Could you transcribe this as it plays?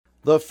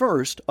the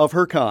first of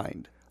her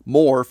kind.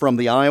 More from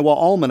the Iowa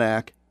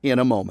Almanac in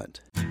a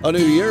moment. A new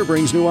year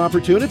brings new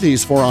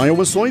opportunities for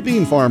Iowa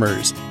soybean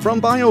farmers.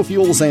 From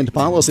biofuels and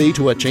policy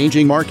to a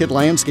changing market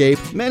landscape,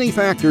 many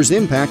factors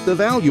impact the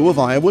value of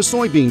Iowa's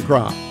soybean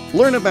crop.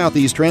 Learn about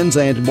these trends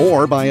and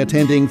more by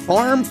attending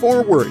Farm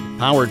Forward,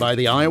 powered by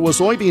the Iowa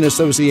Soybean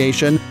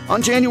Association,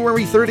 on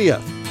January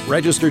 30th.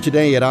 Register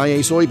today at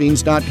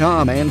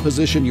iasoybeans.com and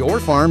position your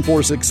farm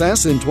for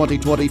success in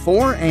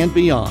 2024 and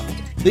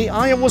beyond. The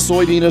Iowa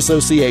Soybean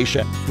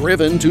Association,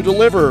 driven to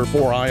deliver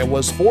for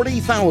Iowa's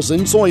 40,000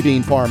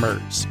 soybean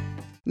farmers.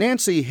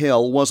 Nancy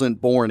Hill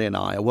wasn't born in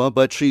Iowa,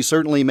 but she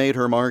certainly made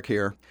her mark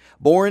here.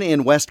 Born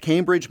in West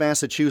Cambridge,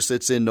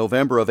 Massachusetts in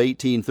November of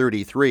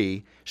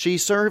 1833, she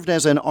served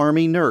as an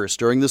Army nurse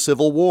during the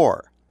Civil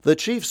War. The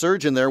chief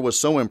surgeon there was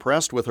so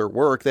impressed with her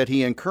work that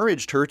he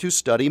encouraged her to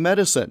study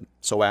medicine.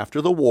 So after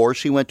the war,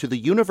 she went to the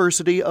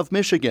University of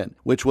Michigan,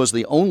 which was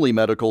the only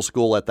medical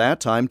school at that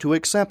time to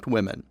accept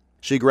women.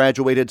 She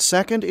graduated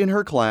second in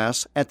her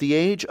class at the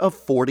age of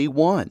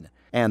 41,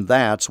 and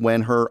that's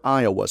when her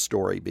Iowa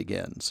story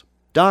begins.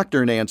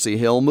 Dr. Nancy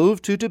Hill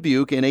moved to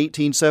Dubuque in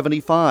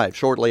 1875,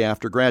 shortly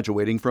after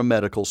graduating from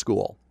medical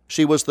school.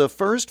 She was the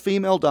first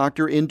female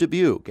doctor in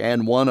Dubuque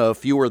and one of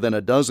fewer than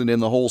a dozen in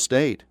the whole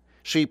state.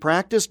 She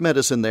practiced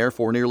medicine there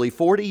for nearly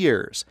 40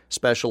 years,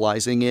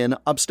 specializing in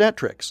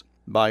obstetrics.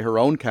 By her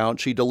own count,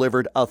 she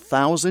delivered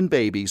 1,000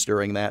 babies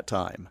during that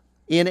time.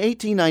 In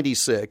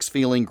 1896,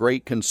 feeling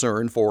great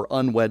concern for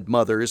unwed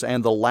mothers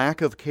and the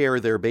lack of care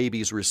their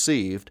babies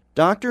received,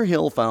 Dr.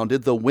 Hill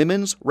founded the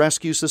Women's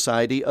Rescue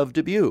Society of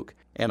Dubuque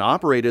and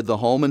operated the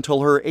home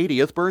until her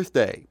 80th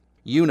birthday.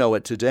 You know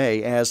it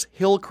today as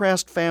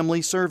Hillcrest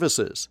Family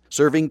Services,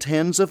 serving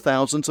tens of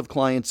thousands of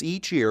clients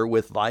each year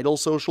with vital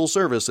social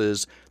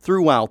services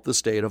throughout the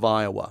state of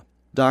Iowa.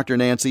 Dr.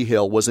 Nancy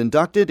Hill was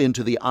inducted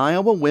into the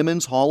Iowa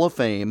Women's Hall of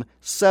Fame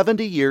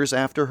 70 years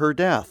after her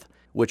death,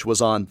 which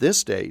was on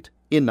this date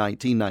in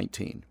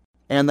 1919.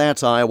 And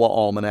that's Iowa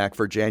Almanac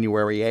for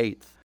January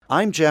 8th.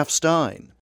 I'm Jeff Stein.